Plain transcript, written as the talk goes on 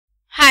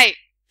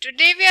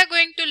Today we are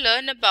going to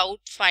learn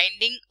about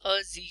finding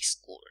a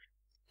z-score.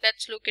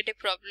 Let's look at a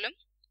problem.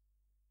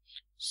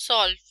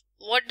 Solve.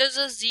 What does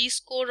a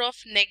z-score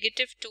of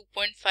negative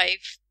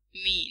 2.5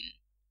 mean?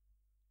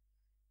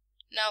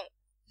 Now,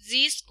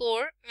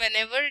 z-score,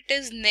 whenever it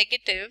is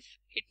negative,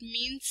 it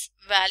means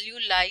value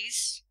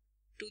lies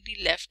to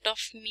the left of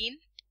mean,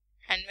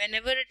 and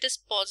whenever it is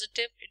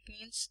positive, it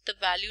means the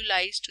value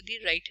lies to the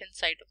right hand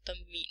side of the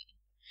mean.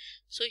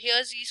 So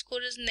here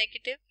z-score is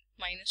negative,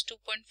 minus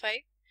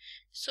 2.5.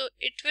 So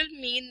it will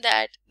mean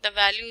that the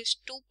value is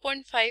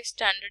 2.5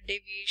 standard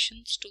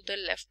deviations to the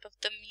left of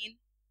the mean,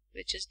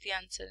 which is the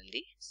answer in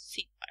the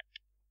C part.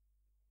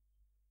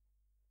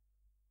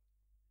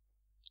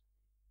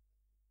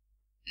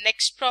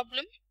 Next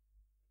problem.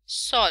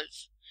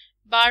 Solve.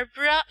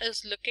 Barbara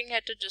is looking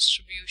at a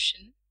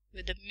distribution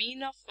with a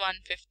mean of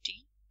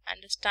 150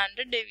 and a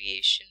standard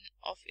deviation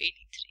of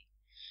 83.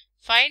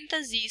 Find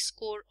the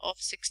z-score of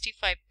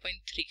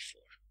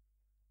 65.34.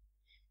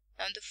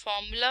 Now the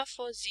formula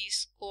for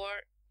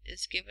z-score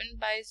is given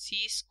by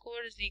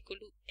z-score is equal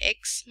to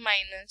x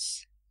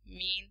minus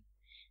mean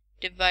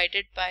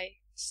divided by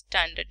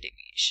standard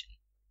deviation.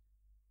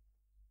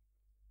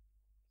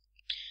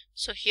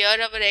 So here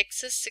our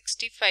x is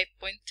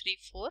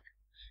 65.34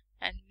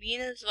 and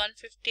mean is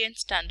 150 and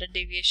standard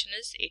deviation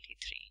is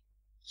 83.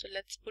 So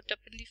let's put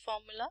up in the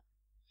formula.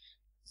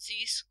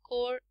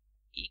 Z-score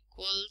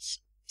equals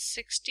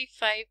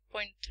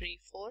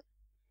 65.34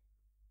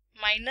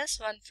 minus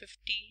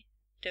 150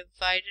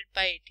 divided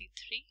by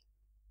 83,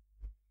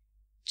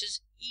 which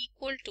is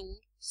equal to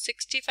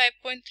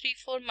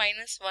 65.34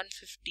 minus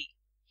 150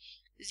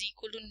 is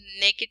equal to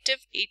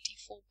negative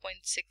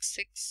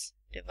 84.66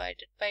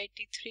 divided by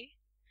 83,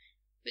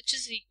 which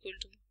is equal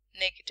to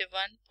negative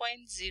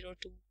 1.02,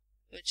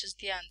 which is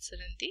the answer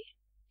in the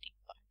D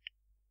part.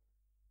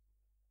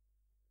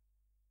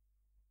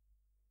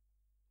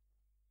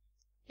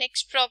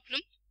 Next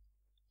problem.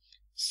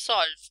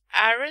 Solve.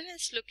 Aaron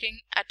is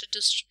looking at a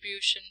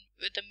distribution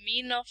with a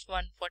mean of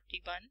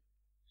 141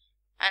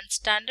 and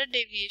standard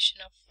deviation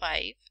of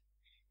 5.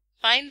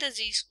 Find the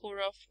z-score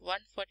of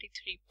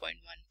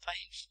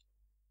 143.15.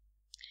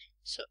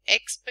 So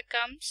x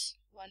becomes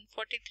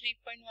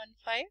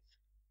 143.15.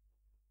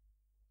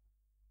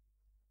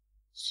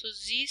 So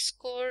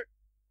z-score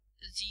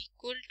is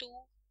equal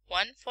to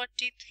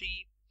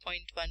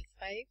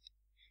 143.15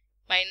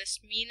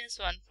 minus mean is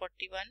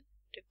 141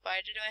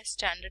 divided by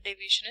standard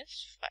deviation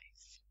is 5.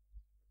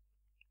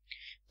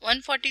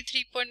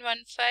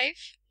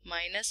 143.15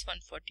 minus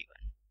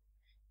 141.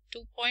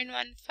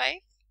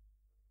 2.15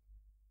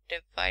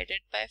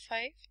 divided by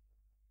 5,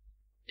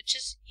 which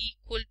is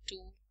equal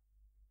to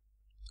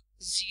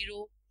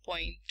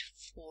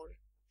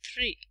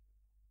 0.43,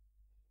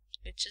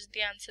 which is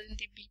the answer in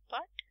the B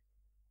part.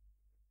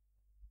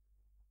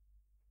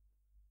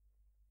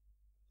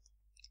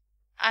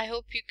 I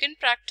hope you can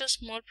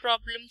practice more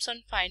problems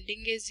on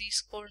finding a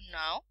z-score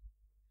now.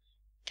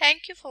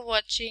 Thank you for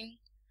watching.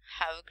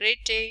 Have a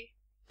great day.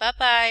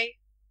 Bye-bye.